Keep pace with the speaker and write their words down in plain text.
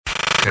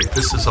Okay,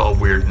 this is all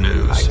weird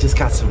news. I just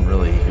got some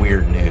really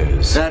weird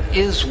news. That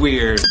is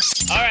weird.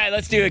 All right,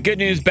 let's do it. Good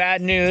news,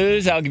 bad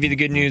news. I'll give you the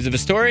good news of a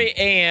story.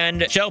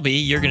 And Shelby,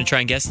 you're going to try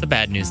and guess the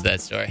bad news of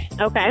that story.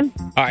 Okay.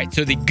 All right,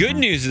 so the good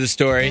news of the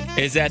story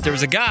is that there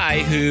was a guy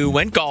who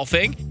went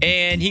golfing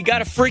and he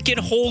got a freaking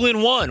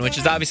hole-in-one, which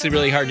is obviously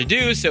really hard to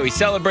do. So he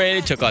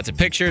celebrated, took lots of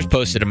pictures,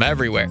 posted them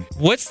everywhere.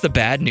 What's the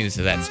bad news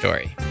of that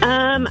story?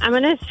 I'm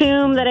going to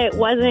assume that it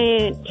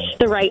wasn't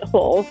the right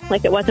hole.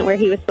 Like, it wasn't where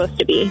he was supposed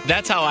to be.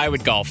 That's how I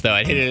would golf, though.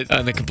 I'd hit it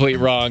on the complete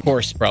wrong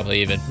course,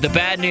 probably even. The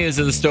bad news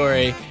of the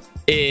story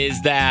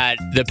is that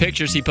the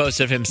pictures he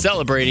posted of him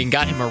celebrating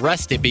got him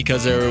arrested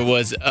because there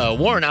was a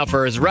warrant out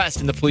for his arrest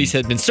and the police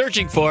had been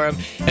searching for him.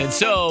 And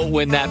so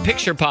when that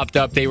picture popped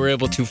up, they were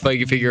able to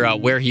figure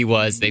out where he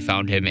was. They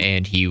found him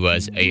and he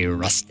was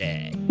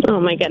arrested. Oh,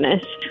 my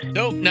goodness.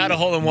 Nope, not a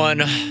hole-in-one.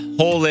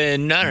 Hole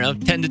in, I don't know,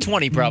 10 to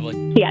 20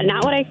 probably. Yeah,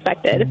 not what I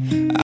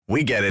expected.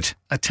 We get it.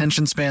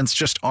 Attention spans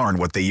just aren't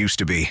what they used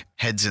to be.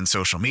 Heads in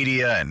social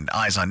media and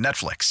eyes on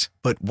Netflix.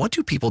 But what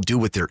do people do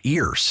with their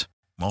ears?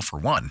 Well, for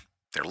one,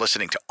 they're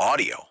listening to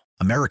audio.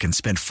 Americans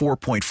spend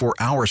 4.4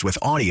 hours with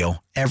audio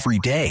every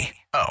day.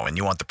 Oh, and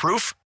you want the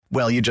proof?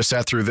 Well, you just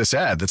sat through this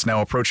ad that's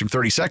now approaching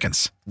 30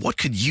 seconds. What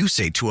could you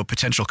say to a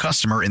potential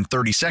customer in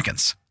 30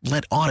 seconds?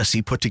 Let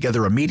Odyssey put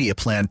together a media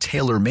plan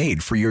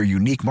tailor-made for your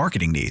unique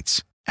marketing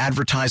needs.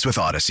 Advertise with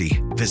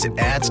Odyssey. Visit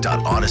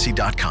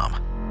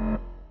ads.odyssey.com.